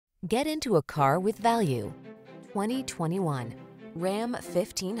Get into a car with value. 2021 Ram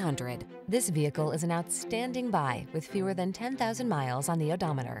 1500. This vehicle is an outstanding buy with fewer than 10,000 miles on the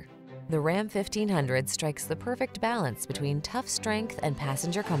odometer. The Ram 1500 strikes the perfect balance between tough strength and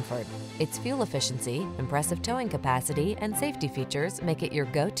passenger comfort. Its fuel efficiency, impressive towing capacity, and safety features make it your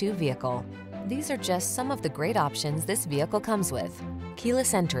go-to vehicle. These are just some of the great options this vehicle comes with: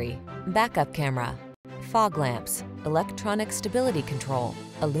 keyless entry, backup camera, fog lamps, electronic stability control,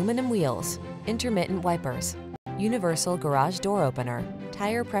 aluminum wheels, intermittent wipers, universal garage door opener,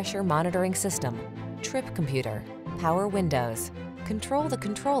 tire pressure monitoring system, trip computer, power windows. Control the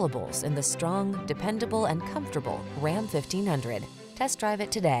controllables in the strong, dependable, and comfortable Ram 1500. Test drive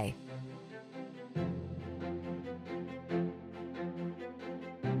it today.